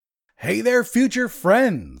Hey there, future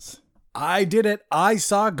friends. I did it. I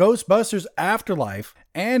saw Ghostbusters Afterlife,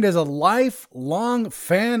 and as a lifelong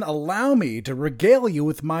fan, allow me to regale you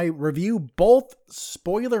with my review, both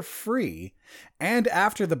spoiler-free and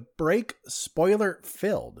after the break,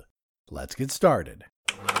 spoiler-filled. Let's get started.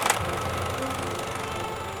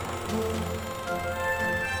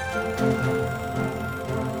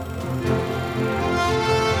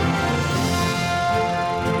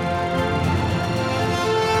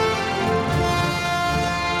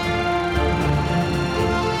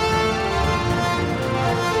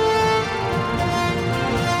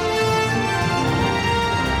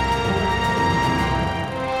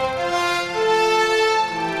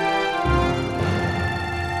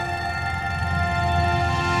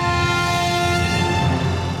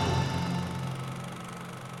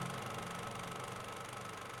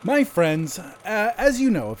 My friends, as you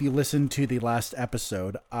know, if you listened to the last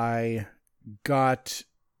episode, I got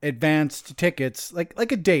advanced tickets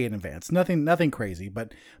like a day in advance. Nothing crazy,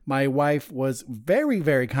 but my wife was very,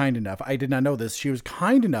 very kind enough. I did not know this. She was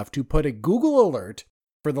kind enough to put a Google alert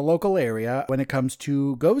for the local area when it comes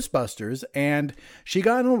to Ghostbusters, and she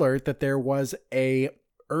got an alert that there was a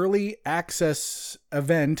early access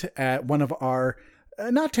event at one of our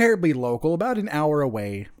not terribly local, about an hour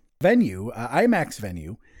away venue, IMAX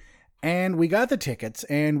venue. And we got the tickets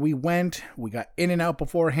and we got in and out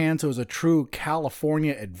beforehand. So it was a true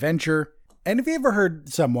California adventure. And if you ever heard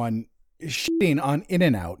someone shitting on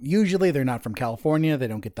In-N-Out, usually they're not from California. They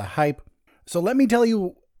don't get the hype. So let me tell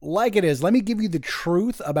you like it is. Let me give you the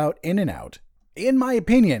truth about In-N-Out. In my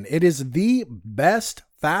opinion, it is the best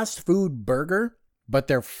fast food burger, but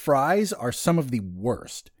their fries are some of the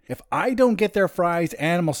worst. If I don't get their fries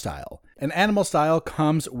animal style, and animal style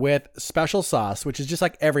comes with special sauce, which is just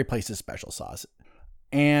like every place's special sauce,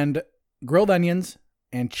 and grilled onions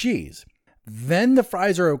and cheese, then the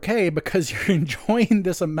fries are okay because you're enjoying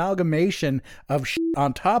this amalgamation of shit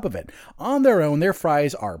on top of it. On their own, their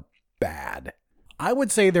fries are bad. I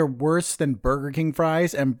would say they're worse than Burger King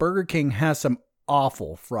fries, and Burger King has some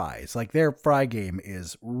awful fries. Like, their fry game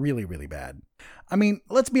is really, really bad. I mean,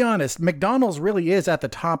 let's be honest, McDonald's really is at the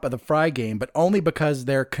top of the fry game, but only because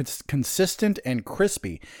they're consistent and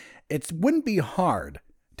crispy. It wouldn't be hard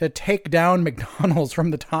to take down McDonald's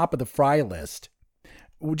from the top of the fry list.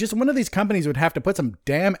 Just one of these companies would have to put some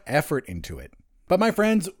damn effort into it. But my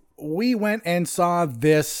friends, we went and saw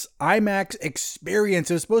this IMAX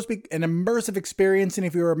experience. It was supposed to be an immersive experience, and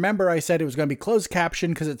if you remember, I said it was going to be closed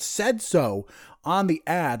caption because it said so on the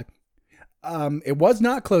ad. It was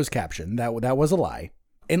not closed caption. That was a lie.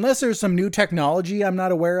 Unless there's some new technology I'm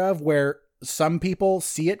not aware of where some people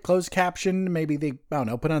see it closed caption. Maybe they, I don't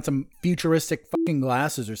know, put on some futuristic fucking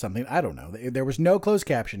glasses or something. I don't know. There was no closed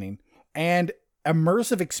captioning. And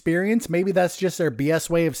immersive experience, maybe that's just their BS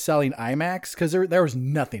way of selling IMAX, because there was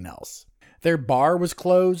nothing else. Their bar was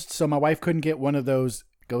closed, so my wife couldn't get one of those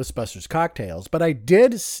Ghostbusters cocktails. But I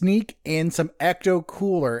did sneak in some Ecto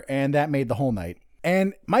Cooler, and that made the whole night.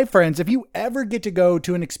 And my friends, if you ever get to go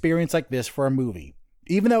to an experience like this for a movie,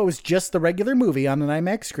 even though it was just the regular movie on an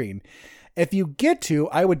IMAX screen, if you get to,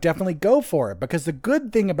 I would definitely go for it, because the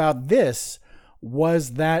good thing about this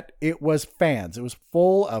was that it was fans. It was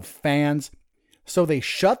full of fans. So they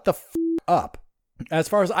shut the up. As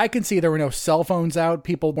far as I can see, there were no cell phones out.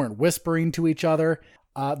 People weren't whispering to each other.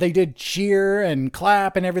 They did cheer and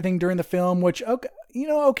clap and everything during the film, which,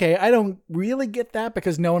 okay, I don't really get that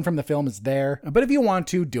because no one from the film is there. But if you want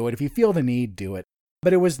to, do it. If you feel the need, do it.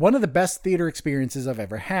 But it was one of the best theater experiences I've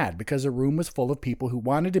ever had because the room was full of people who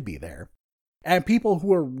wanted to be there and people who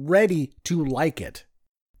were ready to like it.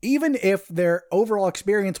 Even if their overall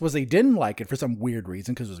experience was they didn't like it for some weird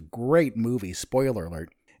reason, because it was a great movie, spoiler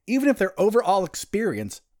alert, even if their overall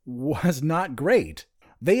experience was not great,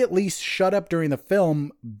 they at least shut up during the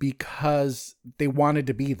film because they wanted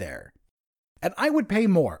to be there. And I would pay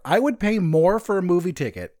more. I would pay more for a movie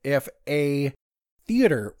ticket if a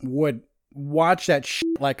theater would watch that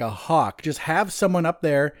shit like a hawk. Just have someone up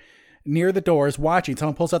there near the doors watching.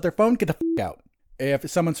 Someone pulls out their phone, get the fuck out. If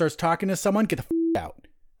someone starts talking to someone, get the fuck out.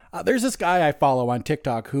 There's this guy I follow on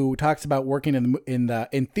TikTok who talks about working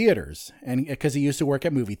in theaters, and because he used to work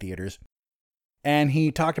at movie theaters. And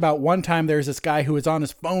he talked about one time there's this guy who was on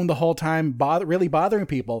his phone the whole time, really bothering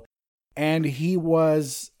people. And he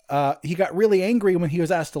got really angry when he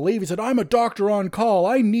was asked to leave. He said, "I'm a doctor on call.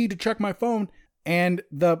 I need to check my phone." And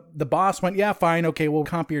the boss went, "Yeah, fine. Okay, we'll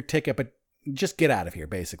comp your ticket, but just get out of here,"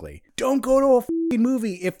 basically. Don't go to a fucking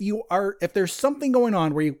movie if there's something going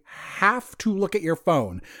on where you have to look at your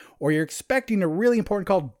phone or you're expecting a really important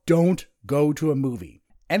call. Don't go to a movie.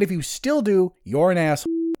 And if you still do, you're an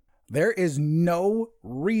asshole. There is no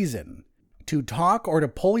reason to talk or to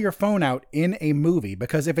pull your phone out in a movie,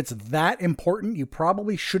 because if it's that important, you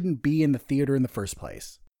probably shouldn't be in the theater in the first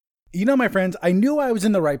place. You know, my friends, I knew I was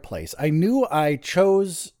in the right place. I knew I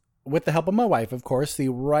chose, with the help of my wife, of course, the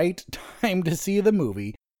right time to see the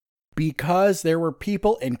movie, because there were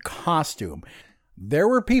people in costume. There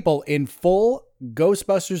were people in full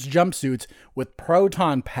Ghostbusters jumpsuits with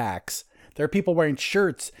proton packs. There are people wearing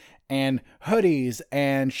shirts and hoodies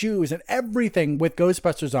and shoes and everything with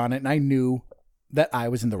Ghostbusters on it, and I knew that I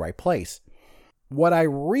was in the right place. What I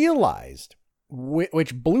realized,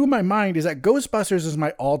 which blew my mind, is that Ghostbusters is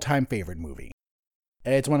my all-time favorite movie.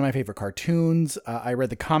 It's one of my favorite cartoons. I read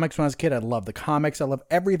the comics when I was a kid. I love the comics. I love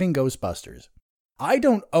everything Ghostbusters. I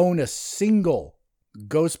don't own a single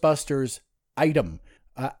Ghostbusters item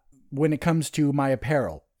when it comes to my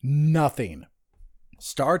apparel. Nothing.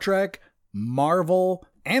 Star Trek, Marvel,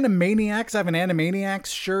 Animaniacs. I have an Animaniacs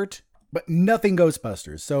shirt, but nothing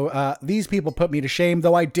Ghostbusters. So these people put me to shame,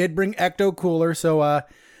 though I did bring Ecto Cooler. So, I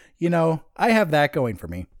have that going for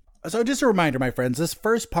me. So just a reminder, my friends, this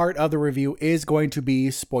first part of the review is going to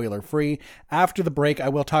be spoiler free. After the break, I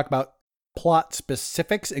will talk about plot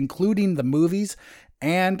specifics, including the movies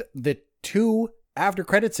and the 2 after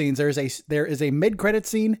credit scenes. There is a mid credit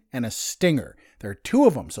scene and a stinger. There are 2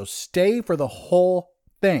 of them. So stay for the whole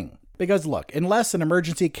thing. Because look, unless an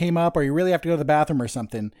emergency came up or you really have to go to the bathroom or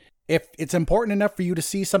something, if it's important enough for you to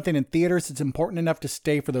see something in theaters, it's important enough to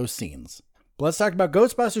stay for those scenes. But let's talk about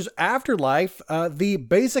Ghostbusters Afterlife. The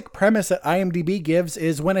basic premise that IMDb gives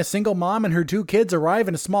is when a single mom and her 2 kids arrive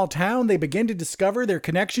in a small town, they begin to discover their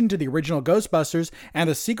connection to the original Ghostbusters and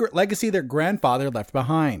the secret legacy their grandfather left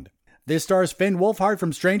behind. This stars Finn Wolfhard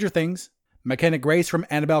from Stranger Things, McKenna Grace from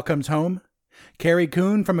Annabelle Comes Home, Carrie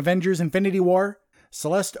Coon from Avengers Infinity War,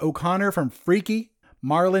 Celeste O'Connor from Freaky,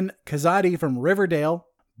 Marlon Kazadi from Riverdale,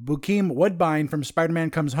 Bokeem Woodbine from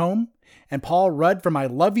Spider-Man Comes Home, and Paul Rudd from I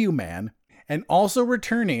Love You Man, and also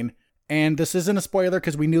returning, and this isn't a spoiler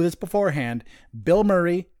because we knew this beforehand, Bill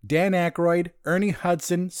Murray, Dan Aykroyd, Ernie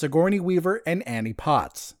Hudson, Sigourney Weaver, and Annie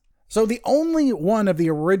Potts. So the only one of the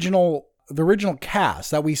original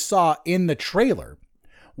cast that we saw in the trailer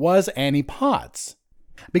was Annie Potts.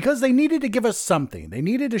 Because they needed to give us something. They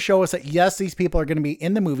needed to show us that, yes, these people are going to be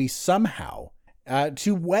in the movie somehow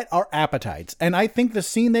to whet our appetites. And I think the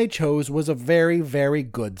scene they chose was a very, very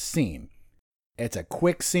good scene. It's a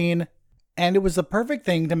quick scene, and it was the perfect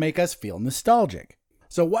thing to make us feel nostalgic.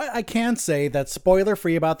 So what I can say that's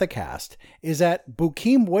spoiler-free about the cast is that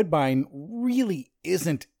Bokeem Woodbine really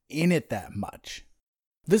isn't in it that much.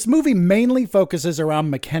 This movie mainly focuses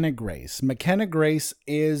around McKenna Grace. McKenna Grace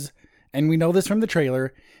is, and we know this from the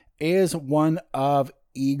trailer, is one of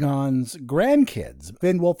Egon's grandkids.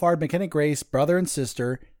 Finn Wolfhard, McKenna Grace, brother and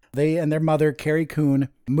sister, they and their mother, Carrie Coon,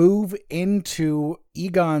 move into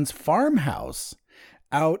Egon's farmhouse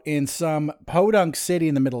out in some podunk city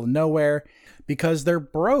in the middle of nowhere because they're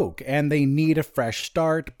broke and they need a fresh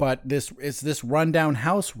start, but this rundown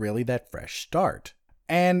house really that fresh start.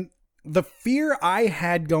 And the fear I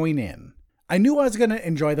had going in, I knew I was going to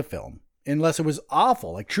enjoy the film, unless it was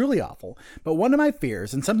awful, like truly awful. But one of my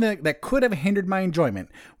fears, and something that could have hindered my enjoyment,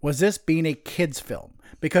 was this being a kid's film.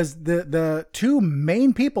 Because the 2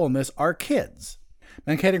 main people in this are kids.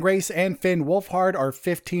 McKenna Grace and Finn Wolfhard are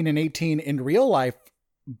 15 and 18 in real life,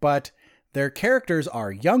 but their characters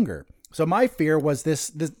are younger. So my fear was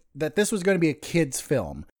that this was going to be a kid's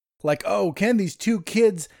film. Like, oh, can these 2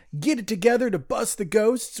 kids get it together to bust the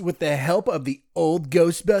ghosts with the help of the old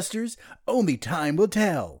Ghostbusters? Only time will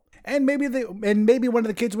tell. And maybe one of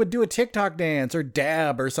the kids would do a TikTok dance or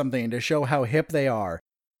dab or something to show how hip they are.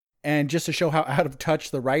 And just to show how out of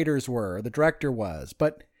touch the writers were, the director was.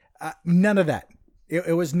 But none of that.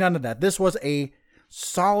 It was none of that. This was a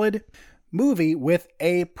solid movie with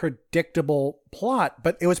a predictable plot.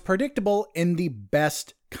 But it was predictable in the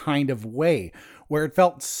best kind of way, where it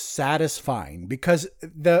felt satisfying. Because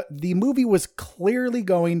the movie was clearly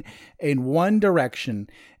going in one direction.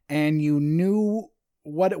 And you knew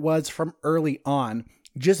what it was from early on,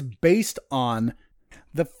 just based on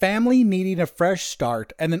the family needing a fresh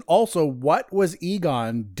start, and then also what was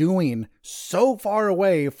Egon doing so far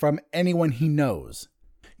away from anyone he knows.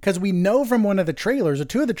 Because we know from one of the trailers, or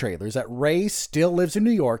 2 of the trailers, that Ray still lives in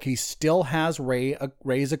New York. He still has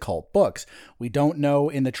Ray's occult books. We don't know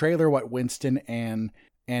in the trailer what Winston and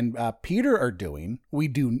Peter are doing. We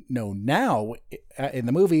do know now in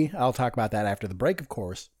the movie. I'll talk about that after the break, of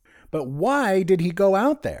course. But why did he go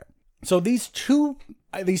out there? So these two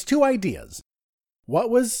ideas. What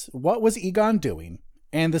was Egon doing?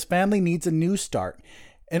 And this family needs a new start.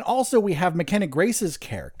 And also we have McKenna Grace's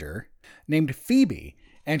character named Phoebe.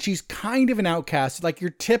 And she's kind of an outcast, like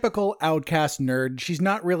your typical outcast nerd. She's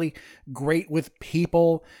not really great with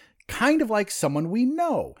people, kind of like someone we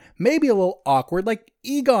know. Maybe a little awkward like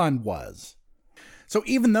Egon was. So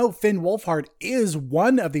even though Finn Wolfhard is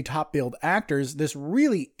one of the top billed actors, this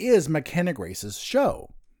really is McKenna Grace's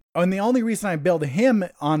show. And the only reason I build him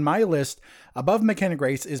on my list above McKenna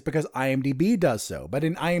Grace is because IMDb does so. But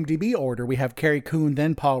in IMDb order, we have Carrie Coon,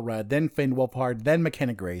 then Paul Rudd, then Finn Wolfhard, then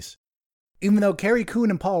McKenna Grace. Even though Carrie Coon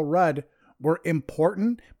and Paul Rudd were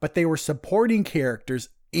important, but they were supporting characters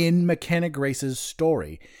in McKenna Grace's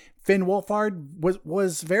story. Finn Wolfhard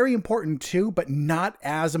was very important too, but not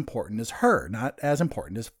as important as her, not as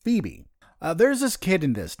important as Phoebe. There's this kid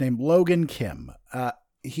in this named Logan Kim.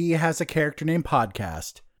 He has a character named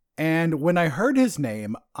Podcast. And when I heard his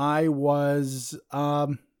name, I was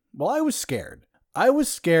scared. I was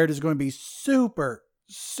scared it's going to be super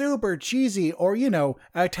cheesy or,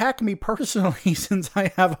 attack me personally since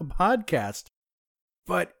I have a podcast.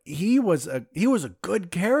 But he was a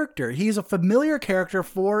good character. He's a familiar character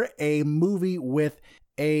for a movie with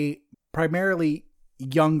a primarily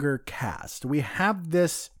younger cast. We have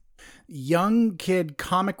this young kid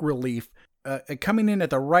comic relief coming in at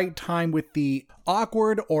the right time with the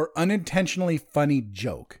awkward or unintentionally funny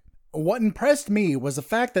joke. What impressed me was the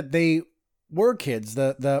fact that they were kids.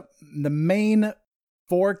 The main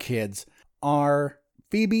 4 kids are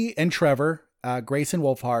Phoebe and Trevor, Grace and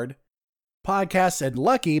Wolfhard, Podcast and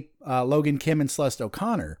Lucky, Logan Kim and Celeste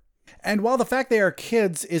O'Connor. And while the fact they are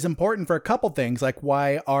kids is important for a couple things, like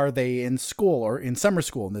why are they in school or in summer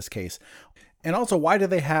school in this case? And also, why do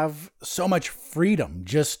they have so much freedom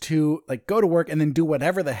just to go to work and then do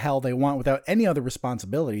whatever the hell they want without any other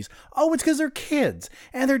responsibilities? Oh, it's because they're kids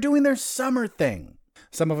and they're doing their summer thing.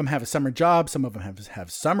 Some of them have a summer job. Some of them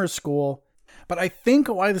have summer school. But I think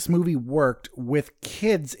why this movie worked with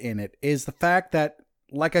kids in it is the fact that,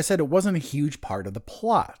 like I said, it wasn't a huge part of the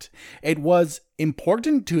plot. It was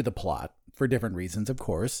important to the plot for different reasons, of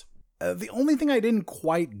course. The only thing I didn't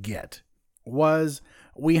quite get was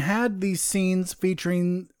we had these scenes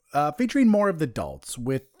featuring more of the adults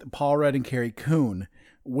with Paul Rudd and Carrie Coon,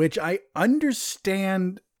 which I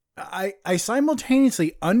understand. I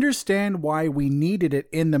simultaneously understand why we needed it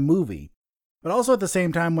in the movie. But also at the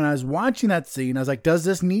same time, when I was watching that scene, I was like, does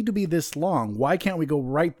this need to be this long? Why can't we go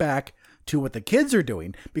right back to what the kids are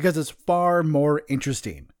doing? Because it's far more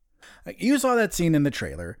interesting. You saw that scene in the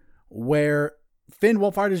trailer where Finn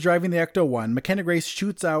Wolfhard is driving the Ecto-1. McKenna Grace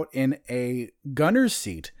shoots out in a gunner's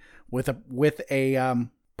seat with a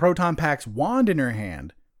Proton Pack's wand in her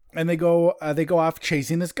hand, and they go off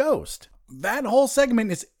chasing this ghost. That whole segment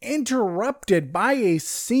is interrupted by a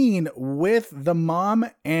scene with the mom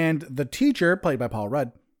and the teacher, played by Paul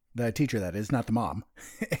Rudd. The teacher, that is, not the mom.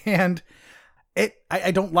 And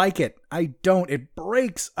I don't like it. I don't. It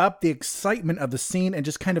breaks up the excitement of the scene and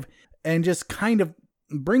just kind of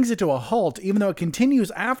brings it to a halt. Even though it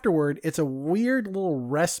continues afterward, it's a weird little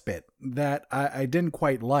respite that I didn't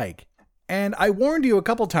quite like. And I warned you a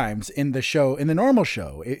couple times in the normal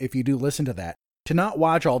show, if you do listen to that, to not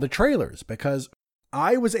watch all the trailers, because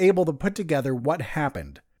I was able to put together what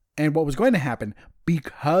happened and what was going to happen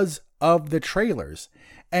because of the trailers.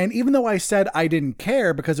 And even though I said I didn't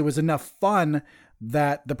care because it was enough fun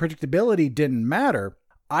that the predictability didn't matter,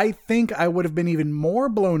 I think I would have been even more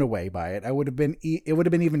blown away by it. It would have been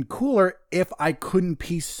even cooler if I couldn't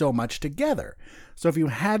piece so much together. So if you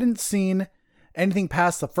hadn't seen anything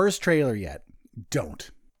past the first trailer yet, don't.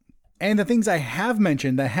 And the things I have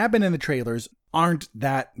mentioned that have been in the trailers aren't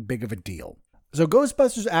that big of a deal. So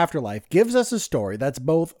Ghostbusters Afterlife gives us a story that's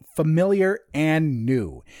both familiar and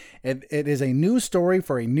new. It is a new story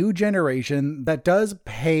for a new generation that does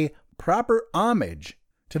pay proper homage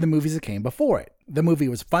to the movies that came before it. The movie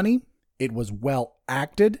was funny. It was well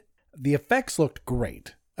acted. The effects looked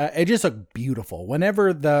great. It just looked beautiful.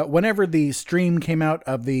 Whenever the stream came out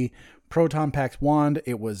of the Proton Pack's wand,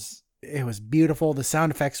 it was beautiful. The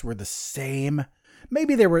sound effects were the same.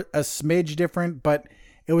 Maybe they were a smidge different, but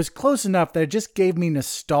it was close enough that it just gave me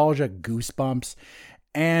nostalgia goosebumps.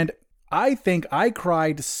 And I think I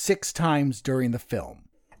cried 6 times during the film.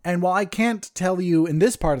 And while I can't tell you in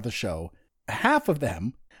this part of the show half of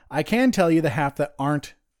them, I can tell you the half that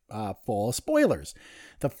aren't full of spoilers.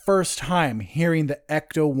 The first time hearing the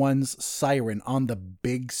Ecto-1's siren on the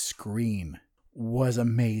big screen was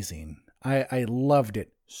amazing. I loved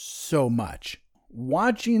it so much.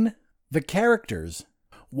 Watching the characters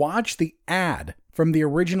watch the ad from the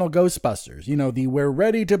original Ghostbusters, the "We're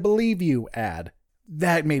ready to believe you" ad,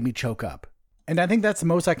 that made me choke up. And I think that's the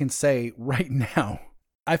most I can say right now.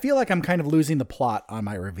 I feel like I'm kind of losing the plot on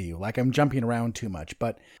my review, like I'm jumping around too much,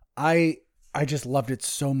 but I I just loved it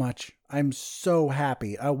so much. I'm so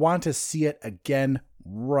happy. I want to see it again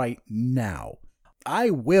right now. I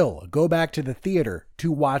will go back to the theater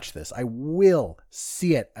to watch this. I will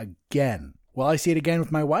see it again. Will I see it again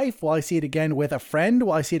with my wife? Will I see it again with a friend?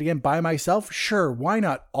 Will I see it again by myself? Sure, why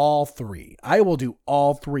not all three? I will do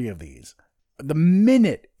all three of these. The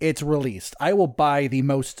minute it's released, I will buy the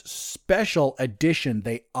most special edition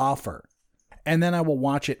they offer, and then I will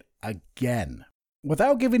watch it again.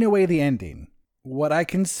 Without giving away the ending, what I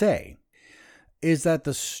can say is that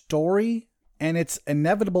the story and its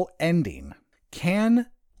inevitable ending can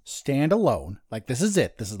stand alone. Like, this is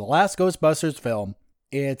it. This is the last Ghostbusters film.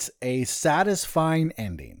 It's a satisfying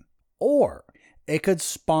ending. Or it could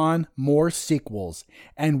spawn more sequels,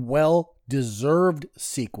 and well-deserved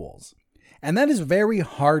sequels. And that is very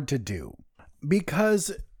hard to do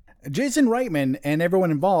because Jason Reitman and everyone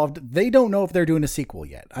involved, they don't know if they're doing a sequel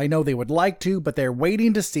yet. I know they would like to, but they're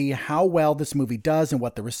waiting to see how well this movie does and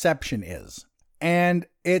what the reception is. And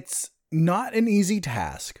it's not an easy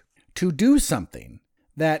task to do something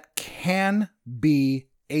that can be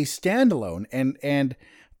a standalone and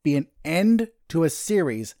be an end to a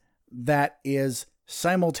series that is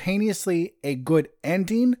simultaneously a good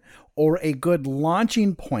ending or a good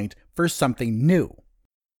launching point for something new.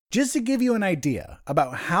 Just to give you an idea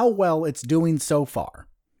about how well it's doing so far,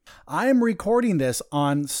 I am recording this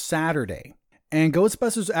on Saturday, and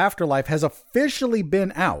Ghostbusters Afterlife has officially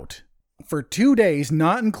been out for 2 days,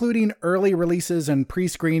 not including early releases and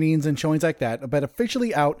pre-screenings and showings like that, but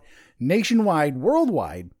officially out nationwide,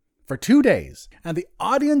 worldwide, for 2 days. And the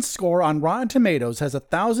audience score on Rotten Tomatoes has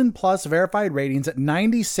 1,000+ verified ratings at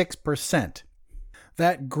 96%.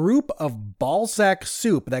 That group of ballsack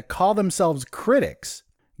soup that call themselves critics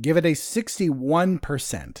give it a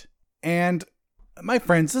 61%. And my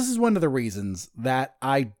friends, this is one of the reasons that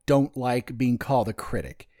I don't like being called a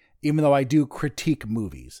critic, even though I do critique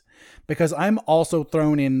movies, because I'm also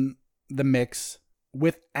thrown in the mix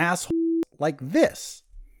with assholes like this.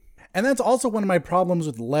 And that's also one of my problems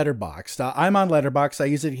with Letterboxd. I'm on Letterboxd. I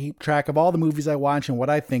use it to keep track of all the movies I watch and what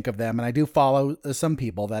I think of them. And I do follow some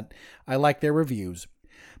people that I like their reviews.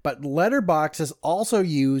 But Letterboxd is also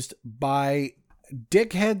used by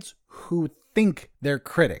dickheads who think they're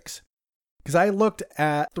critics. Because I looked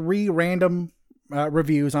at 3 random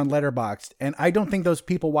reviews on Letterboxd, and I don't think those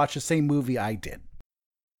people watched the same movie I did.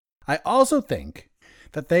 I also think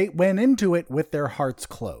that they went into it with their hearts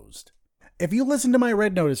closed. If you listen to my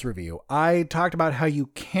Red Notice review, I talked about how you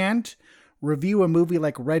can't review a movie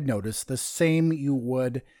like Red Notice the same you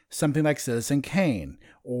would something like Citizen Kane,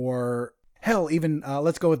 or hell, even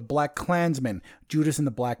let's go with Black Klansman, Judas and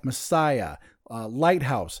the Black Messiah,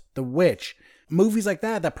 Lighthouse, The Witch, movies like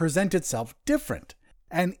that present itself different.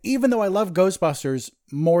 And even though I love Ghostbusters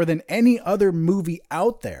more than any other movie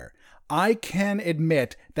out there, I can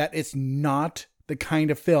admit that it's not the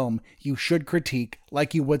kind of film you should critique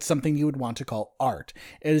like you would something you would want to call art.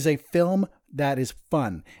 It is a film that is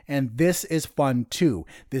fun, and this is fun too.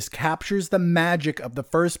 This captures the magic of the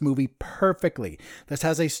first movie perfectly. This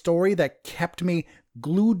has a story that kept me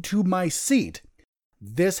glued to my seat.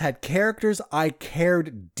 This had characters I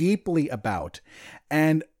cared deeply about,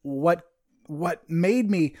 and what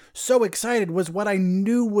made me so excited was what I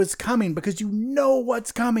knew was coming, because you know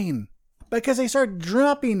what's coming. Because they start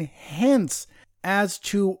dropping hints as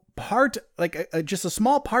to just a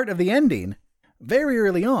small part of the ending very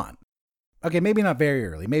early on. Okay, maybe not very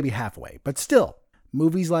early, maybe halfway, but still,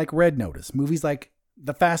 movies like Red Notice, movies like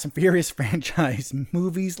the Fast and Furious franchise,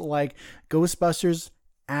 movies like Ghostbusters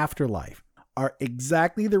Afterlife are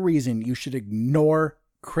exactly the reason you should ignore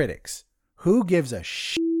critics. Who gives a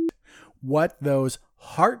shit what those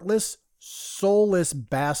heartless, soulless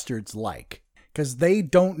bastards like? Because they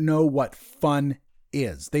don't know what fun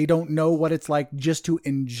is. They don't know what it's like just to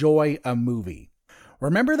enjoy a movie.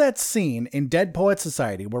 Remember that scene in Dead Poets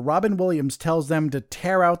Society where Robin Williams tells them to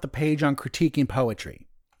tear out the page on critiquing poetry?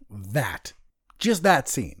 Just that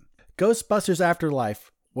scene. Ghostbusters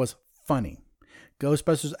Afterlife was funny.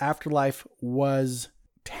 Ghostbusters Afterlife was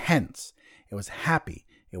tense. It was happy.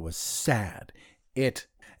 It was sad. It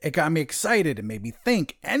got me excited. It made me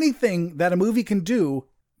think. Anything that a movie can do,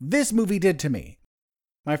 this movie did to me.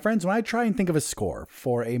 My friends, when I try and think of a score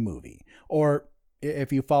for a movie, or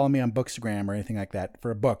if you follow me on Bookstagram or anything like that,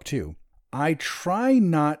 for a book too, I try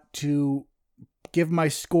not to give my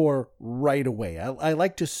score right away. I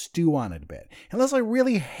like to stew on it a bit, unless I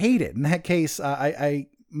really hate it. In that case,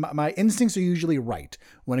 my instincts are usually right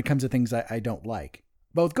when it comes to things I don't like.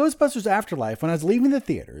 But with Ghostbusters Afterlife, when I was leaving the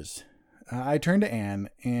theaters, I turned to Anne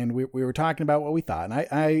and we were talking about what we thought. And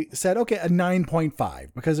I said, okay, a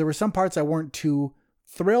 9.5, because there were some parts I weren't too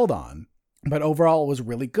thrilled on. But overall, it was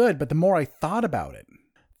really good. But the more I thought about it,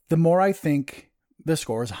 the more I think the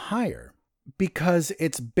score is higher. Because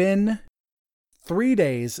it's been 3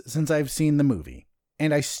 days since I've seen the movie.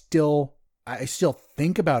 And I still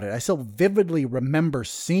think about it. I still vividly remember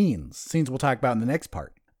scenes we'll talk about in the next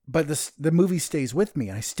part. But the movie stays with me,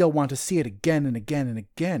 and I still want to see it again and again and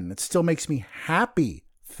again. It still makes me happy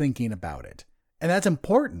thinking about it. And that's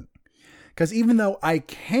important. Because even though I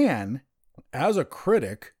can, as a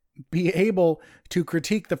critic, be able to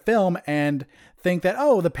critique the film and think that,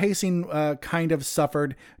 oh, the pacing kind of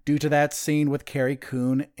suffered due to that scene with Carrie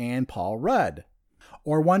Coon and Paul Rudd,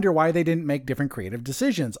 or wonder why they didn't make different creative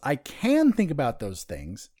decisions. I can think about those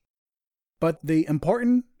things, but the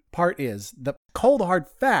important part is, the cold hard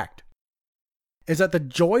fact is that the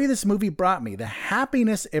joy this movie brought me, the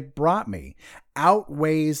happiness it brought me,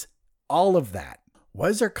 outweighs all of that.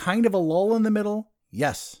 Was there kind of a lull in the middle?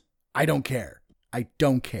 Yes. I don't care. I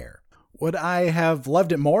don't care. Would I have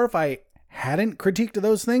loved it more if I hadn't critiqued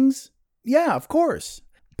those things? Yeah, of course.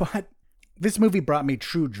 But this movie brought me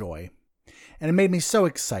true joy, and it made me so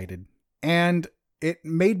excited, and it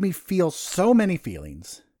made me feel so many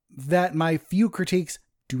feelings that my few critiques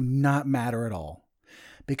do not matter at all.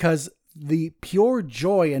 Because the pure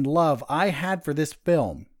joy and love I had for this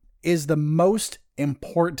film is the most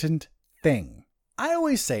important thing. I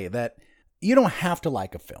always say that you don't have to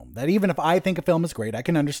like a film. That even if I think a film is great, I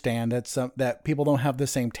can understand that people don't have the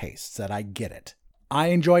same tastes, that I get it. I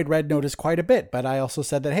enjoyed Red Notice quite a bit, but I also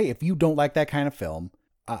said that, hey, if you don't like that kind of film,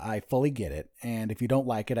 I fully get it. And if you don't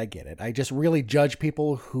like it, I get it. I just really judge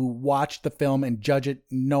people who watch the film and judge it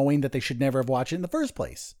knowing that they should never have watched it in the first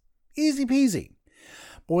place. Easy peasy.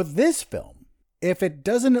 But with this film, if it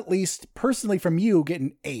doesn't, at least personally from you, get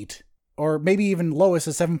an 8, or maybe even lowest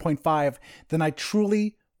a 7.5, then I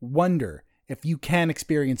truly wonder if you can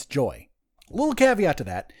experience joy. A little caveat to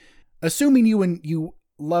that, assuming you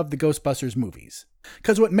love the Ghostbusters movies.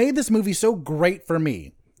 Because what made this movie so great for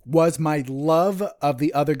me was my love of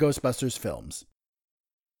the other Ghostbusters films.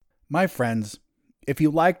 My friends, if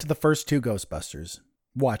you liked the first 2 Ghostbusters,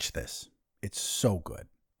 watch this. It's so good.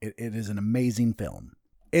 It is an amazing film.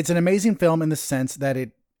 It's an amazing film in the sense that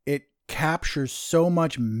it captures so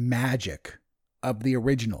much magic of the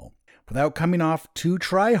original without coming off too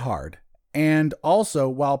try-hard, and also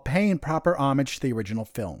while paying proper homage to the original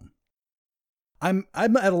film. I'm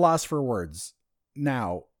at a loss for words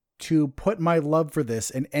now to put my love for this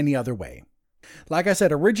in any other way. Like I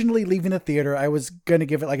said, originally leaving the theater, I was going to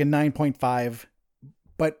give it like a 9.5,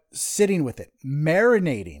 but sitting with it,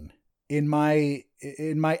 marinating in my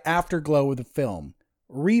afterglow of the film,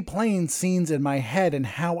 replaying scenes in my head and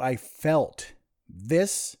how I felt.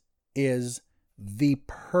 This is the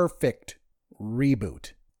perfect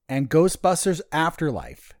reboot. And Ghostbusters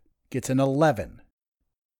Afterlife gets an 11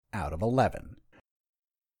 out of 11.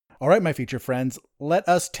 All right, my future friends, let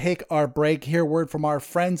us take our break, hear word from our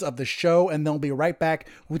friends of the show, and then we'll be right back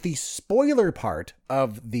with the spoiler part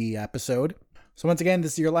of the episode. So once again,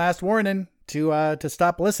 this is your last warning to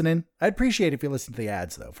stop listening. I'd appreciate if you listen to the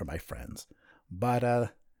ads, though, for my friends.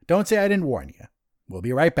 But don't say I didn't warn you. We'll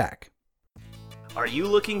be right back. Are you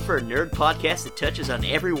looking for a nerd podcast that touches on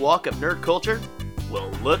every walk of nerd culture? Well,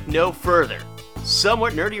 look no further.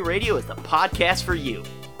 Somewhat Nerdy Radio is the podcast for you.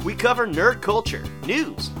 We cover nerd culture,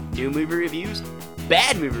 news, new movie reviews,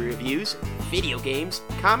 bad movie reviews, video games,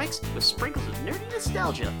 comics, with sprinkles of nerdy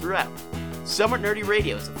nostalgia throughout. Somewhat Nerdy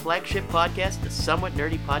Radio is a flagship podcast of the Somewhat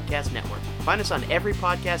Nerdy Podcast Network. Find us on every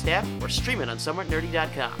podcast app or stream it on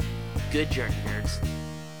somewhatnerdy.com. Good journey, nerds.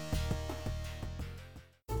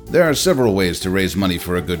 There are several ways to raise money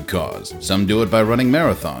for a good cause. Some do it by running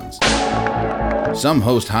marathons. Some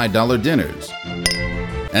host high-dollar dinners.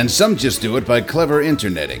 And some just do it by clever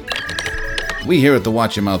interneting. We here at the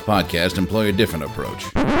Watch Your Mouth podcast employ a different approach.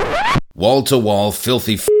 Wall-to-wall,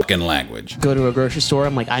 filthy fucking language. Go to a grocery store,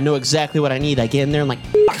 I'm like, I know exactly what I need. I get in there, I'm like,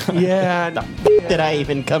 yeah, the did I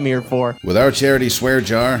even come here for? With our charity swear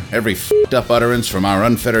jar, every fucked up utterance from our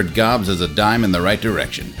unfettered gobs is a dime in the right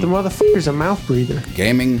direction. The motherfucker's a mouth breather.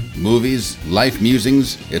 Gaming, movies, life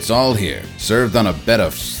musings, it's all here. Served on a bed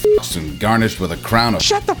of fucks and garnished with a crown of...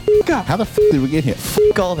 Shut the fuck up! How the fuck did we get here?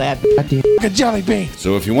 Fuck all that. Goddamn a jelly bean.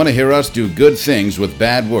 So if you want to hear us do good things with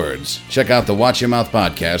bad words, check out the Watch Your Mouth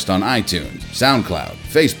podcast on iTunes, SoundCloud,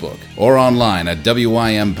 Facebook, or online at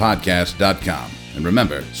wympodcast.com. And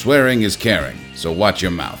remember, swearing is caring, so watch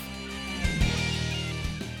your mouth.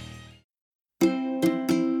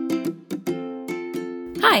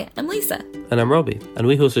 Hi, I'm Lisa. And I'm Robbie, and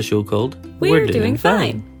we host a show called We're Doing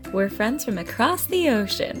Fine. We're friends from across the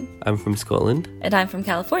ocean. I'm from Scotland. And I'm from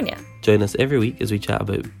California. Join us every week as we chat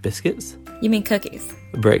about biscuits. You mean cookies?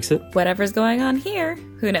 Brexit. Whatever's going on here,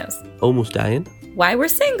 who knows? Almost dying. Why we're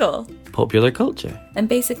single. Popular culture. And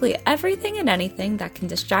basically everything and anything that can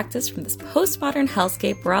distract us from this postmodern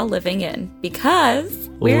hellscape we're all living in. Because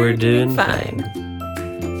we're doing fine.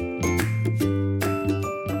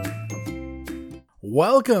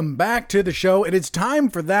 Welcome back to the show. It is time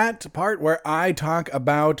for that part where I talk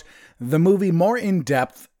about the movie more in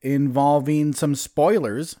depth, involving some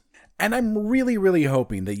spoilers. And I'm really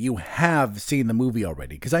hoping that you have seen the movie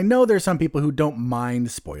already, because I know there's some people who don't mind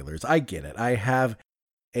spoilers. I get it. I have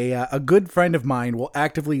a good friend of mine will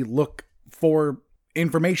actively look for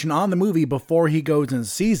information on the movie before he goes and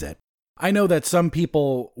sees it. I know that some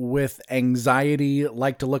people with anxiety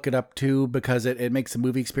like to look it up too, because it makes the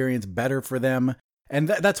movie experience better for them. And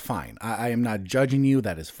that's fine. I am not judging you.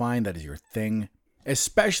 That is fine. That is your thing.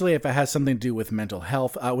 Especially if it has something to do with mental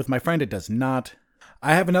health. With my friend, it does not.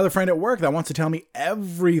 I have another friend at work that wants to tell me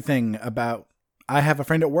everything about... I have a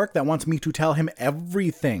friend at work that wants me to tell him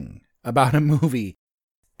everything about a movie.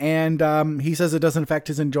 And he says it doesn't affect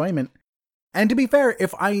his enjoyment. And to be fair,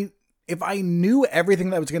 if I knew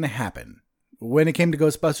everything that was going to happen when it came to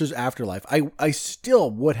Ghostbusters Afterlife, I still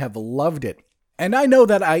would have loved it. And I know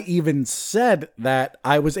that I even said that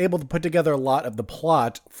I was able to put together a lot of the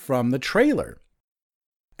plot from the trailer.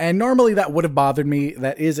 And normally that would have bothered me.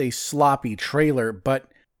 That is a sloppy trailer. But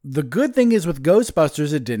the good thing is with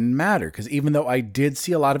Ghostbusters, it didn't matter. Because even though I did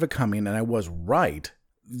see a lot of it coming, and I was right,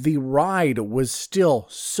 the ride was still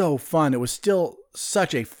so fun. It was still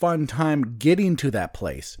such a fun time getting to that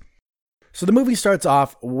place. So the movie starts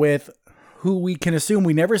off with who we can assume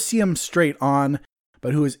we never see him straight on,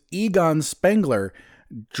 but who is Egon Spengler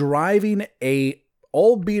driving a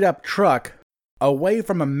old beat up truck away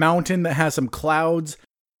from a mountain that has some clouds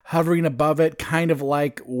hovering above it, kind of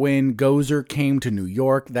like when Gozer came to New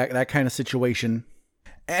York, that kind of situation.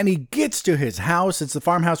 And he gets to his house. It's the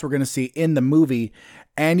farmhouse we're going to see in the movie.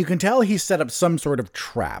 And you can tell he set up some sort of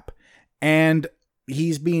trap. And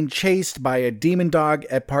he's being chased by a demon dog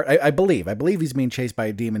at part. I believe he's being chased by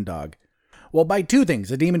a demon dog. Well, by two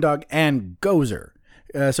things, a demon dog and Gozer.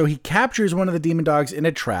 So he captures one of the demon dogs in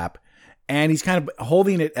a trap, and he's kind of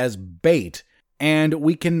holding it as bait. And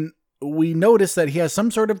we notice that he has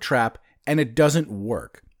some sort of trap, and it doesn't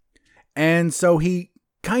work. And so he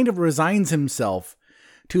kind of resigns himself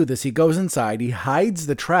to this. He goes inside, he hides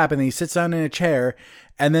the trap, and then he sits down in a chair.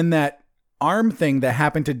 And then that arm thing that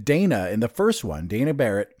happened to Dana in the first one, Dana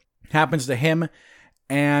Barrett, happens to him,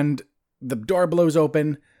 and the door blows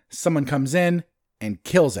open. Someone comes in and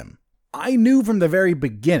kills him. I knew from the very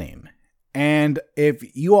beginning, and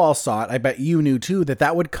if you all saw it, I bet you knew too,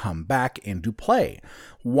 that would come back into play.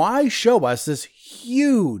 Why show us this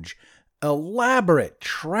huge, elaborate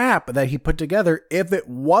trap that he put together if it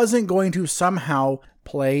wasn't going to somehow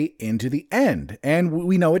play into the end? And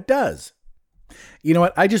we know it does. You know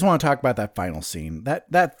what? I just want to talk about that final scene.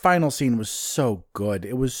 That final scene was so good.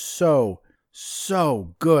 It was so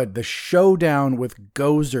good. The showdown with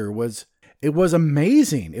Gozer was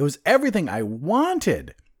amazing. It was everything I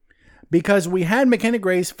wanted. Because we had McKenna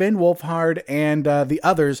Grace, Finn Wolfhard, and the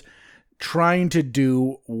others trying to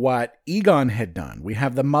do what Egon had done. We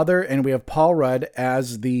have the mother and we have Paul Rudd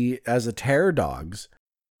as the terror dogs.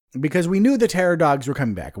 Because we knew the terror dogs were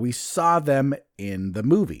coming back. We saw them in the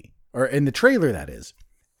movie. Or in the trailer, that is.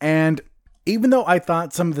 And even though I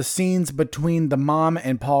thought some of the scenes between the mom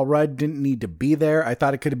and Paul Rudd didn't need to be there, I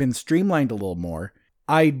thought it could have been streamlined a little more.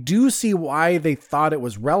 I do see why they thought it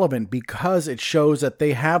was relevant, because it shows that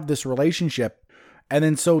they have this relationship, and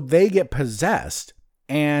then so they get possessed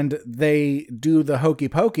and they do the hokey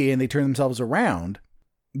pokey and they turn themselves around,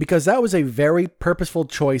 because that was a very purposeful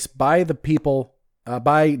choice by the people,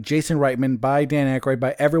 by Jason Reitman, by Dan Aykroyd,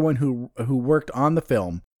 by everyone who worked on the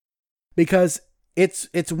film, because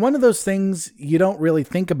it's one of those things you don't really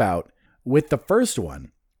think about with the first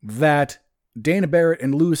one, that Dana Barrett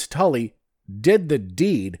and Louis Tully did the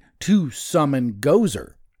deed to summon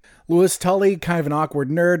Gozer. Louis Tully, kind of an awkward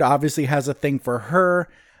nerd, obviously has a thing for her.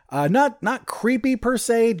 Not creepy per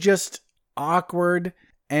se, just awkward.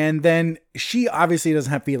 And then she obviously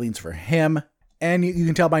doesn't have feelings for him. And you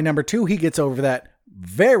can tell by number 2, he gets over that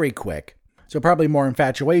very quick. So probably more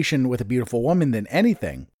infatuation with a beautiful woman than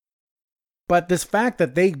anything. But this fact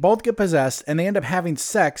that they both get possessed and they end up having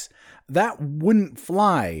sex, that wouldn't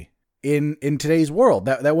fly in today's world.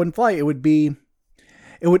 That wouldn't fly. It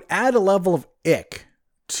would add a level of ick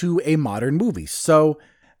to a modern movie. So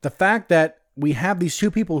the fact that we have these two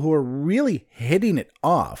people who are really hitting it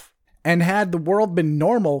off, and had the world been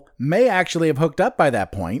normal, may actually have hooked up by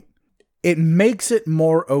that point, it makes it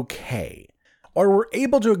more okay. Or we're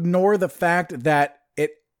able to ignore the fact that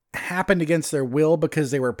happened against their will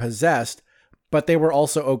because they were possessed, but they were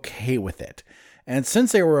also okay with it. And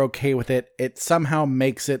since they were okay with it, it somehow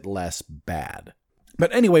makes it less bad.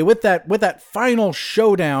 But anyway, with that final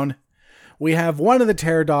showdown, we have one of the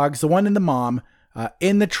terror dogs, the one in the mom,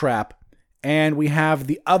 in the trap, and we have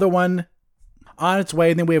the other one on its way.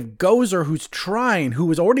 And then we have Gozer, who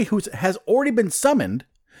has already been summoned.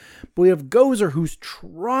 But we have Gozer, who's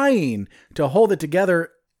trying to hold it together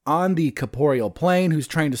on the corporeal plane, who's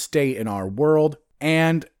trying to stay in our world.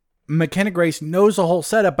 And McKenna Grace knows the whole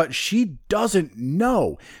setup, but she doesn't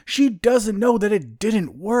know. She doesn't know that it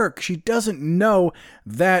didn't work. She doesn't know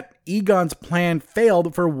that Egon's plan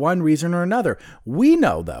failed for one reason or another. We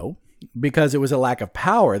know, though, because it was a lack of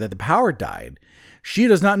power, that the power died. She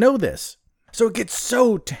does not know this. So it gets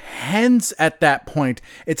so tense at that point.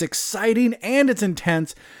 It's exciting and it's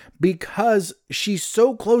intense because she's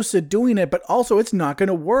so close to doing it, but also it's not going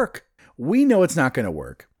to work. We know it's not going to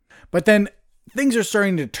work. But then things are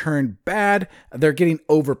starting to turn bad. They're getting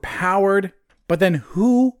overpowered. But then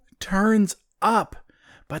who turns up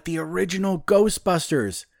but the original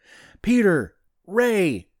Ghostbusters? Peter,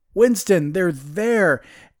 Ray, Winston, they're there.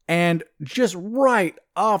 And just right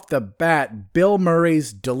off the bat, Bill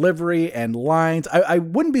Murray's delivery and lines. I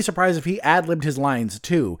wouldn't be surprised if he ad-libbed his lines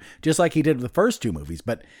too, just like he did with the first two movies.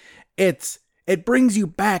 But it brings you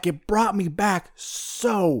back. It brought me back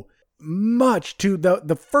so much to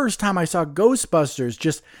the first time I saw Ghostbusters,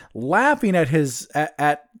 just laughing at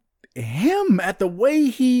him, at the way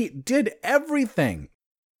he did everything.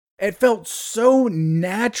 It felt so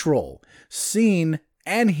natural seeing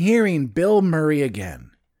and hearing Bill Murray again.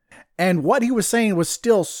 And what he was saying was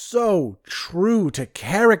still so true to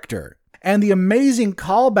character. And the amazing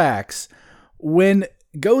callbacks when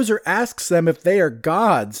Gozer asks them if they are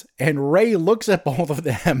gods, and Ray looks at both of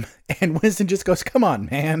them, and Winston just goes, "Come on,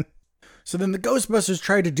 man." So then the Ghostbusters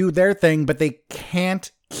try to do their thing, but they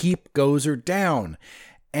can't keep Gozer down.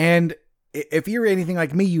 And if you're anything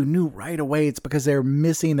like me, you knew right away it's because they're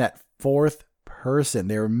missing that fourth person.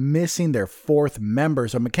 They're missing their fourth member.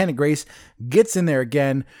 So McKenna Grace gets in there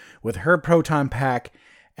again with her proton pack,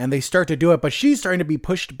 and they start to do it, but she's starting to be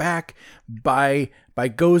pushed back by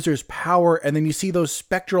Gozer's power. And then you see those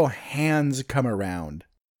spectral hands come around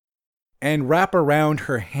and wrap around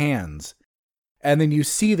her hands. And then you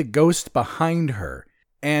see the ghost behind her,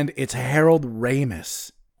 and it's Harold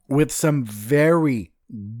Ramis with some very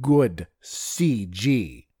good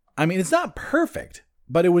CG. I mean, it's not perfect,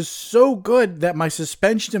 but it was so good that my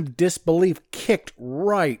suspension of disbelief kicked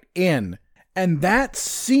right in. And that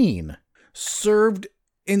scene served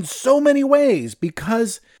in so many ways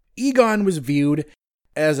because Egon was viewed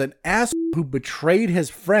as an ass who betrayed his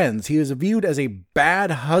friends. He was viewed as a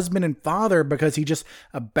bad husband and father because he just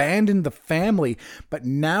abandoned the family. But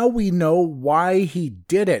now we know why he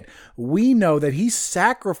did it. We know that he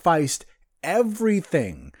sacrificed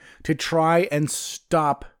everything to try and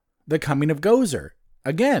stop the coming of Gozer.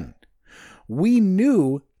 Again, we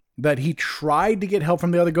knew that he tried to get help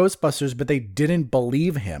from the other Ghostbusters, but they didn't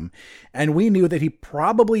believe him. And we knew that he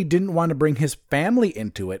probably didn't want to bring his family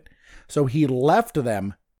into it, so he left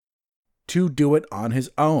them to do it on his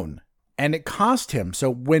own. And it cost him.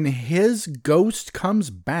 So when his ghost comes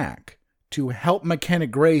back to help McKenna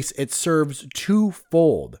Grace, it serves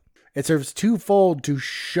twofold. It serves twofold to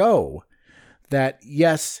show that,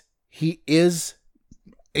 yes, he is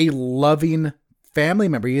a loving family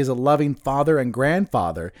member. He is a loving father and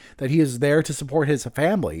grandfather, that he is there to support his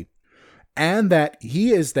family, and that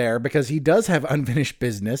he is there because he does have unfinished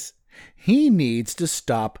business. He needs to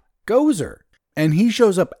stop Gozer. And he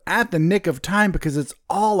shows up at the nick of time because it's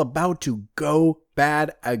all about to go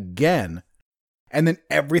bad again. And then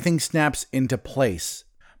everything snaps into place.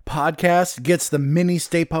 Podcast gets the mini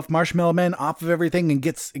Stay Puft Marshmallow Men off of everything and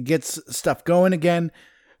gets stuff going again.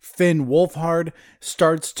 Finn Wolfhard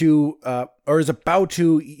starts to, or is about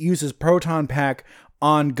to use his proton pack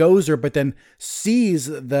on Gozer, but then sees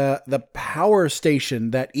the power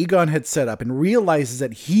station that Egon had set up and realizes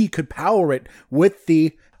that he could power it with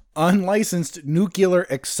the unlicensed nuclear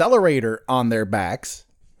accelerator on their backs.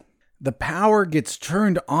 The power gets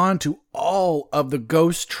turned on to all of the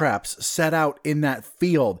ghost traps set out in that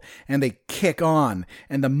field, and they kick on,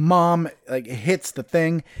 and the mom hits the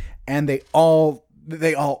thing, and they all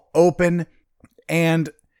open, and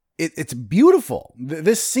it's beautiful.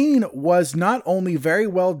 This scene was not only very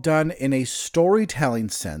well done in a storytelling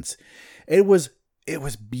sense, it was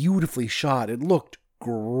beautifully shot. It looked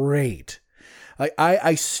great.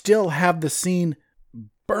 I still have the scene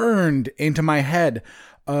burned into my head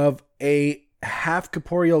of a half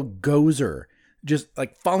corporeal Gozer just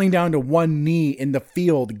like falling down to one knee in the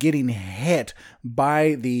field, getting hit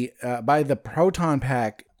by the proton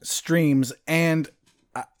pack streams, and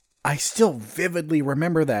I still vividly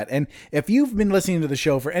remember that. And if you've been listening to the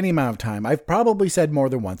show for any amount of time, I've probably said more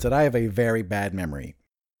than once that I have a very bad memory.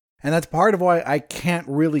 And that's part of why I can't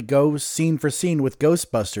really go scene for scene with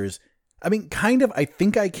Ghostbusters. I mean, kind of, I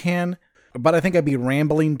think I can, but I think I'd be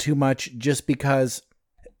rambling too much just because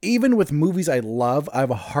even with movies I love, I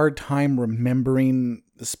have a hard time remembering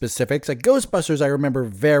the specifics. Like Ghostbusters, I remember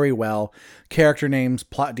very well. Character names,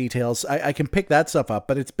 plot details. I can pick that stuff up,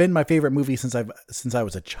 but it's been my favorite movie since I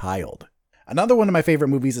was a child. Another one of my favorite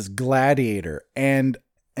movies is Gladiator. And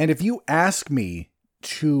if you ask me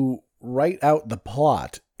to write out the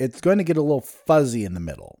plot, it's going to get a little fuzzy in the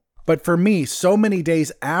middle. But for me, so many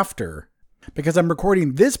days after, because I'm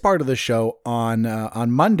recording this part of the show on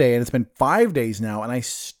Monday, and it's been 5 days now, and I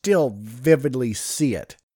still vividly see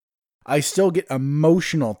it. I still get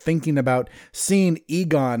emotional thinking about seeing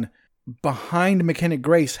Egon behind McKenna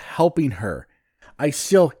Grace helping her. I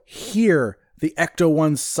still hear the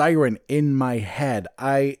Ecto-1 siren in my head.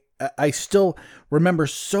 I still remember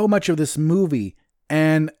so much of this movie,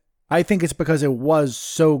 and I think it's because it was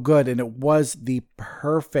so good, and it was the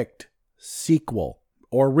perfect sequel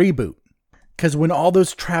or reboot. Because when all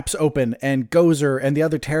those traps open and Gozer and the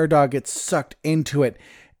other Terror Dog gets sucked into it,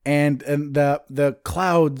 and the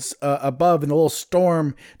clouds above and the little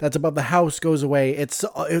storm that's above the house goes away, it's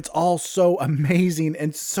all so amazing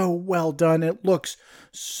and so well done. It looks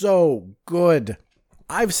so good.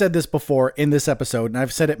 I've said this before in this episode, and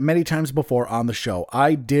I've said it many times before on the show.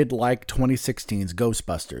 I did like 2016's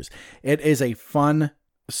Ghostbusters. It is a fun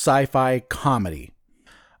sci-fi comedy.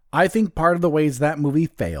 I think part of the ways that movie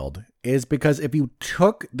failed is because if you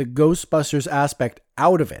took the Ghostbusters aspect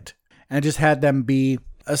out of it and just had them be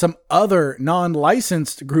some other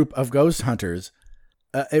non-licensed group of ghost hunters,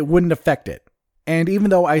 it wouldn't affect it. And even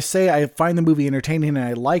though I say I find the movie entertaining and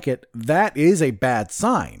I like it, that is a bad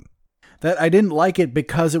sign. That I didn't like it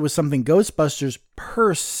because it was something Ghostbusters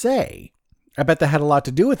per se. I bet that had a lot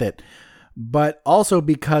to do with it, but also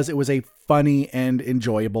because it was a funny and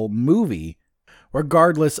enjoyable movie,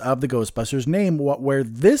 regardless of the Ghostbusters name. Where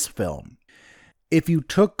this film, if you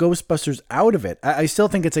took Ghostbusters out of it, I still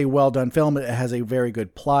think it's a well done film. It has a very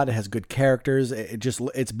good plot. It has good characters.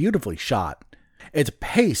 It's beautifully shot. It's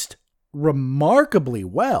paced remarkably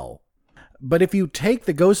well. But if you take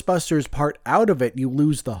the Ghostbusters part out of it, you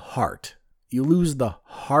lose the heart. You lose the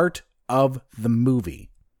heart of the movie.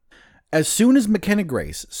 As soon as McKenna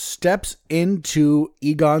Grace steps into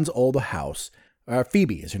Egon's old house,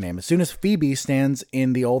 Phoebe is her name. As soon as Phoebe stands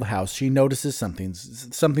in the old house, she notices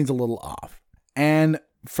something's a little off. And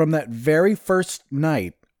from that very first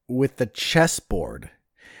night with the chessboard,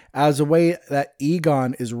 as a way that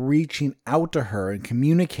Egon is reaching out to her and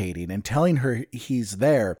communicating and telling her he's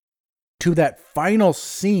there, to that final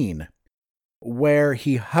scene where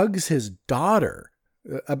he hugs his daughter,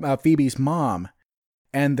 Phoebe's mom,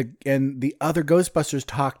 and the other Ghostbusters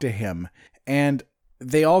talk to him, and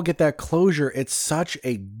they all get that closure. It's such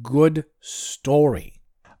a good story.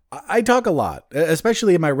 I talk a lot,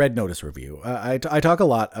 especially in my Red Notice review. I talk a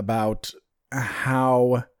lot about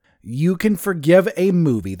how you can forgive a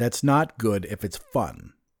movie that's not good if it's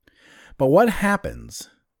fun. But what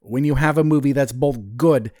happens when you have a movie that's both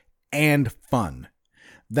good and fun?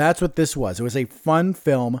 That's what this was. It was a fun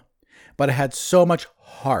film, but it had so much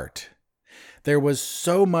heart. There was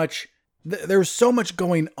so much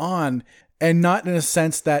going on, and not in a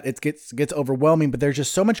sense that it gets overwhelming, but there's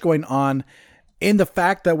just so much going on in the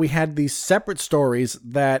fact that we had these separate stories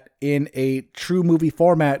that in a true movie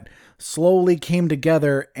format slowly came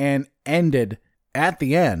together and ended at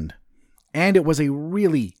the end. And it was a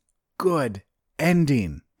really good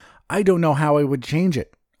ending. I don't know how I would change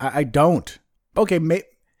it. I don't. Okay,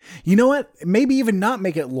 you know what? Maybe even not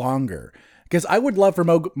make it longer. Because I would love for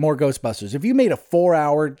more Ghostbusters. If you made a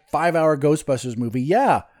 4-hour, 5-hour Ghostbusters movie,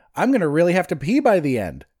 yeah, I'm going to really have to pee by the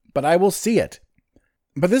end. But I will see it.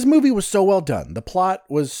 But this movie was so well done. The plot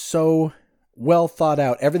was so well thought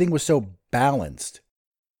out. Everything was so balanced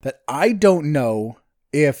that I don't know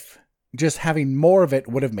if just having more of it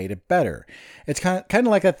would have made it better. It's kind of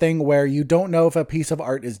like that thing where you don't know if a piece of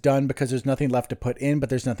art is done because there's nothing left to put in, but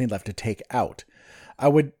there's nothing left to take out.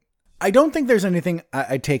 I don't think there's anything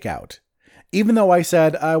I'd take out. Even though I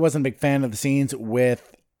said I wasn't a big fan of the scenes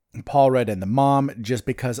with Paul Rudd and the mom, just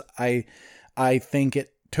because I think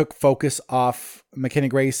it took focus off McKenna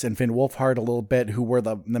Grace and Finn Wolfhard a little bit, who were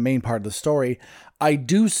the main part of the story. I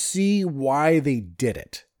do see why they did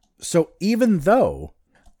it. So even though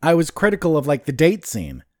I was critical of like the date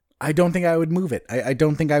scene, I don't think I would move it. I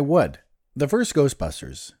don't think I would. the first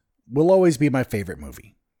Ghostbusters will always be my favorite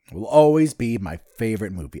movie. Will always be my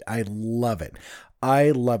favorite movie. I love it.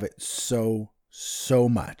 I love it so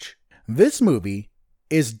much. This movie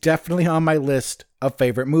is definitely on my list of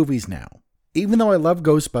favorite movies now. Even though I love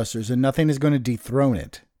Ghostbusters and nothing is going to dethrone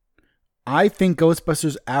it, I think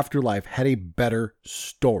Ghostbusters Afterlife had a better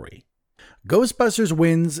story. Ghostbusters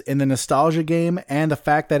wins in the nostalgia game and the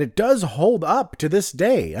fact that it does hold up to this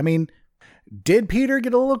day. I mean, did Peter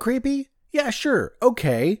get a little creepy? Yeah, sure.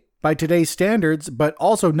 Okay. By today's standards, but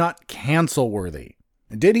also not cancel worthy.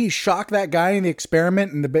 Did he shock that guy in the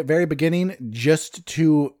experiment in the very beginning just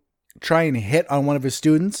to try and hit on one of his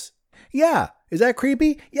students? Yeah. Is that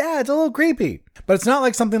creepy? Yeah, it's a little creepy. But it's not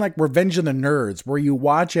like something like Revenge of the Nerds where you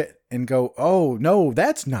watch it and go, oh, no,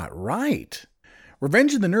 that's not right.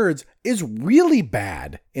 Revenge of the Nerds is really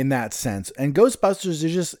bad in that sense. And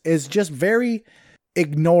Ghostbusters is just very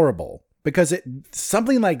ignorable because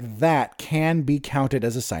something like that can be counted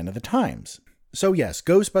as a sign of the times. So yes,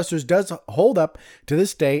 Ghostbusters does hold up to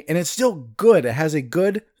this day and it's still good. It has a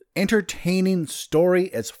good, entertaining story.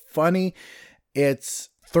 It's funny. It's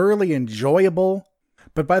thoroughly enjoyable.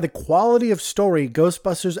 But by the quality of story,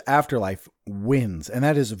 Ghostbusters Afterlife wins. And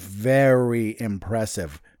that is very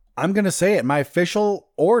impressive. I'm going to say it. My official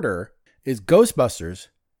order is Ghostbusters,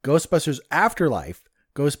 Ghostbusters Afterlife,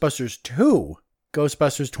 Ghostbusters 2,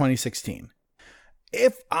 Ghostbusters 2016.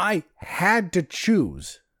 If I had to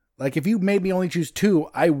choose, like if you made me only choose 2,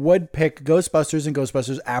 I would pick Ghostbusters and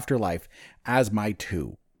Ghostbusters Afterlife as my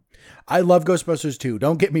 2. I love Ghostbusters 2.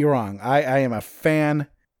 Don't get me wrong. I am a fan,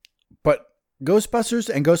 but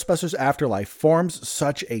Ghostbusters and Ghostbusters Afterlife forms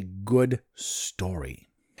such a good story.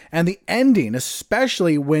 And the ending,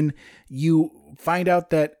 especially when you find out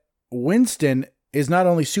that Winston is not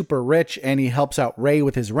only super rich and he helps out Ray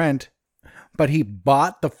with his rent, but he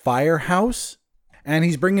bought the firehouse and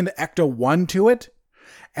he's bringing the Ecto-1 to it.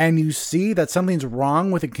 And you see that something's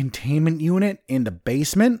wrong with a containment unit in the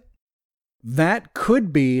basement. That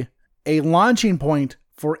could be a launching point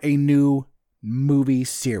for a new movie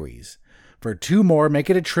series. For 2 more, make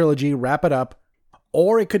it a trilogy, wrap it up.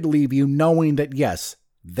 Or it could leave you knowing that, yes,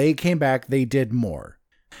 they came back, they did more.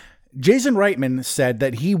 Jason Reitman said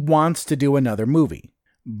that he wants to do another movie,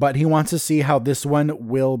 but he wants to see how this one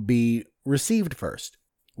will be received first.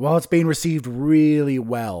 Well, it's being received really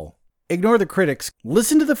well. Ignore the critics.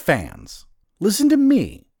 Listen to the fans. Listen to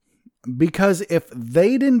me. Because if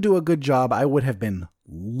they didn't do a good job, I would have been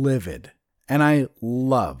livid. And I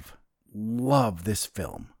love this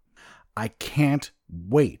film. I can't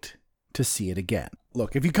wait to see it again.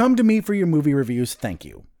 Look, if you come to me for your movie reviews, thank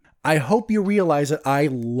you. I hope you realize that I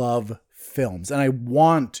love films and I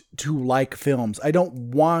want to like films. I don't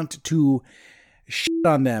want to shit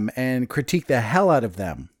on them and critique the hell out of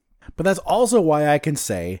them. But that's also why I can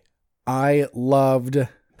say I loved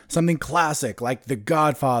something classic like The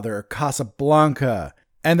Godfather or Casablanca,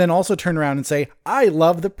 and then also turn around and say, I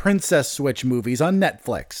love the Princess Switch movies on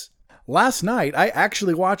Netflix. Last night, I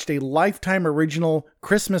actually watched a Lifetime original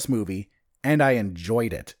Christmas movie, and I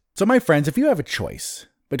enjoyed it. So my friends, if you have a choice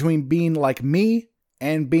between being like me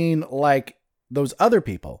and being like those other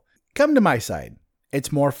people, come to my side.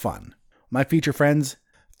 It's more fun. My future friends,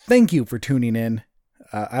 thank you for tuning in.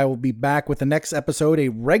 I will be back with the next episode, a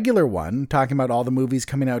regular one, talking about all the movies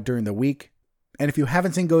coming out during the week. And if you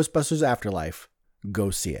haven't seen Ghostbusters Afterlife, go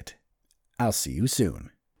see it. I'll see you soon.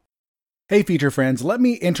 Hey, feature friends, let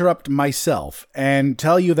me interrupt myself and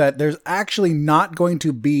tell you that there's actually not going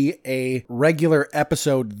to be a regular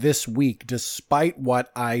episode this week, despite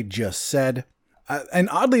what I just said. And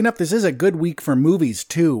oddly enough, this is a good week for movies,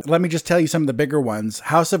 too. Let me just tell you some of the bigger ones.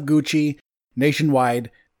 House of Gucci,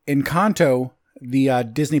 nationwide. Encanto, the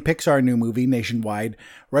Disney Pixar new movie, nationwide.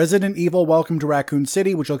 Resident Evil, Welcome to Raccoon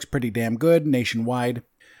City, which looks pretty damn good, nationwide.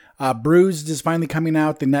 Bruised is finally coming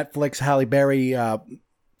out, the Netflix Halle Berry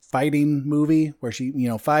fighting movie where she,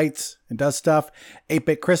 fights and does stuff.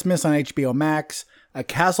 8-Bit Christmas on HBO Max. A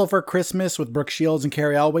Castle for Christmas with Brooke Shields and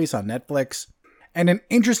Carrie Elwes on Netflix. And an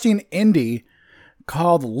interesting indie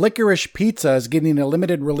called Licorice Pizza is getting a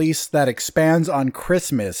limited release that expands on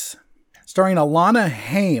Christmas. Starring Alana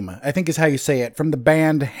Haim, I think is how you say it, from the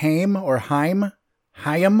band Haim or Haim,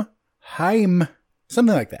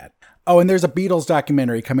 something like that. Oh, and there's a Beatles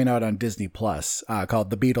documentary coming out on Disney Plus called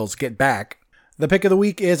The Beatles Get Back. The pick of the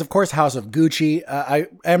week is, of course, House of Gucci. I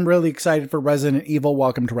am really excited for Resident Evil,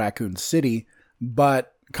 Welcome to Raccoon City.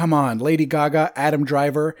 But come on, Lady Gaga, Adam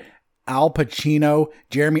Driver, Al Pacino,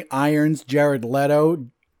 Jeremy Irons, Jared Leto,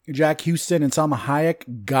 Jack Houston, and Salma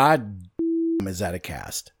Hayek. God damn, is that a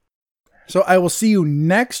cast. So I will see you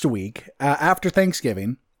next week after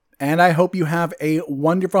Thanksgiving. And I hope you have a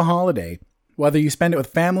wonderful holiday. Whether you spend it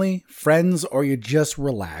with family, friends, or you just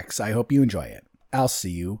relax, I hope you enjoy it. I'll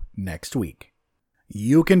see you next week.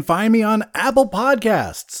 You can find me on Apple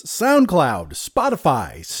Podcasts, SoundCloud,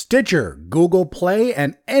 Spotify, Stitcher, Google Play,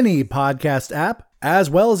 and any podcast app,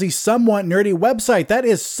 as well as the Somewhat Nerdy website. That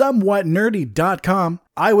is somewhatnerdy.com.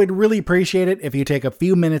 I would really appreciate it if you take a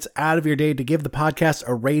few minutes out of your day to give the podcast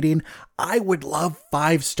a rating. I would love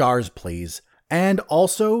 5 stars, please. And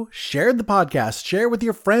also, share the podcast. Share with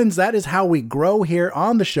your friends. That is how we grow here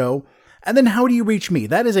on the show. And then how do you reach me?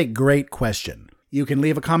 That is a great question. You can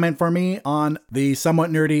leave a comment for me on the Somewhat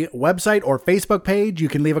Nerdy website or Facebook page. You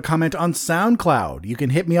can leave a comment on SoundCloud. You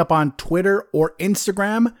can hit me up on Twitter or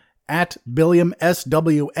Instagram at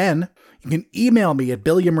BilliamSWN. You can email me at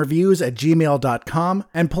billiamreviews@gmail.com.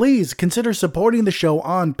 And please consider supporting the show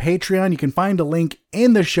on Patreon. You can find a link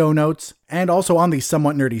in the show notes and also on the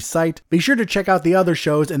Somewhat Nerdy site. Be sure to check out the other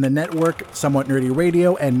shows in the network, Somewhat Nerdy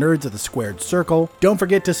Radio and Nerds of the Squared Circle. Don't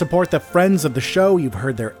forget to support the friends of the show. You've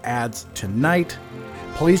heard their ads tonight.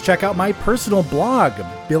 Please check out my personal blog,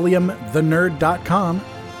 BilliamTheNerd.com.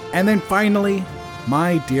 And then finally,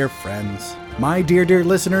 my dear friends, my dear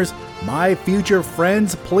listeners, my future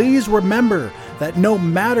friends, please remember that no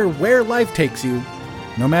matter where life takes you,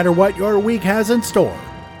 no matter what your week has in store,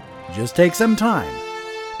 just take some time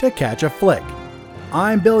to catch a flick.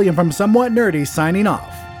 I'm Billiam from Somewhat Nerdy signing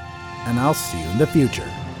off, and I'll see you in the future.